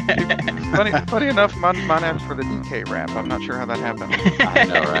 funny enough, mine asked for the DK rap. I'm not sure how that happened. I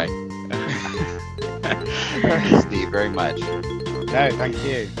know, right? Thank you, Steve, very much. No, thank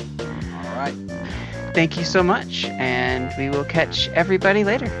you. All right. Thank you so much, and we will catch everybody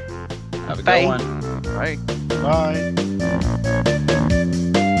later. Have a Bye. good one. Bye. Bye.